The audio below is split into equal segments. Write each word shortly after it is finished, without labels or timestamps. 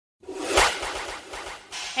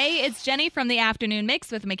Hey, it's Jenny from the Afternoon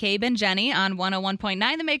Mix with McCabe and Jenny on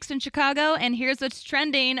 101.9 The Mix in Chicago, and here's what's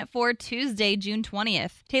trending for Tuesday, June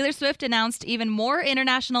 20th. Taylor Swift announced even more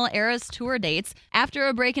international Eras Tour dates. After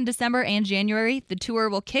a break in December and January, the tour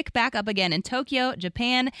will kick back up again in Tokyo,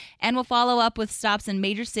 Japan, and will follow up with stops in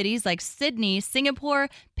major cities like Sydney, Singapore,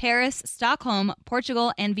 Paris, Stockholm,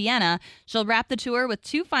 Portugal, and Vienna. She'll wrap the tour with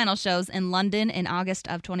 2 final shows in London in August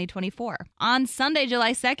of 2024. On Sunday,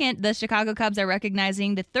 July 2nd, the Chicago Cubs are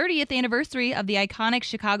recognizing the 30th anniversary of the iconic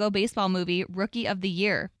Chicago baseball movie Rookie of the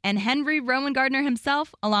Year. And Henry Rowan Gardner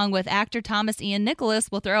himself, along with actor Thomas Ian Nicholas,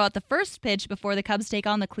 will throw out the first pitch before the Cubs take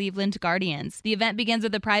on the Cleveland Guardians. The event begins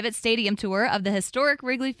with a private stadium tour of the historic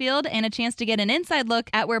Wrigley Field and a chance to get an inside look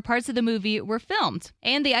at where parts of the movie were filmed.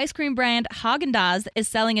 And the ice cream brand Häagen-Dazs is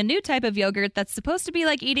selling a new type of yogurt that's supposed to be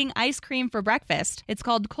like eating ice cream for breakfast. It's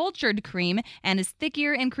called cultured cream and is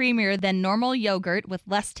thicker and creamier than normal yogurt with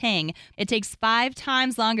less tang. It takes 5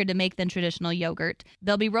 times longer to make than traditional yogurt.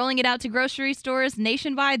 They'll be rolling it out to grocery stores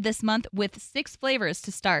nationwide this month with 6 flavors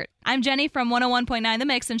to start. I'm Jenny from 101.9 The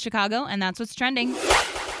Mix in Chicago, and that's what's trending.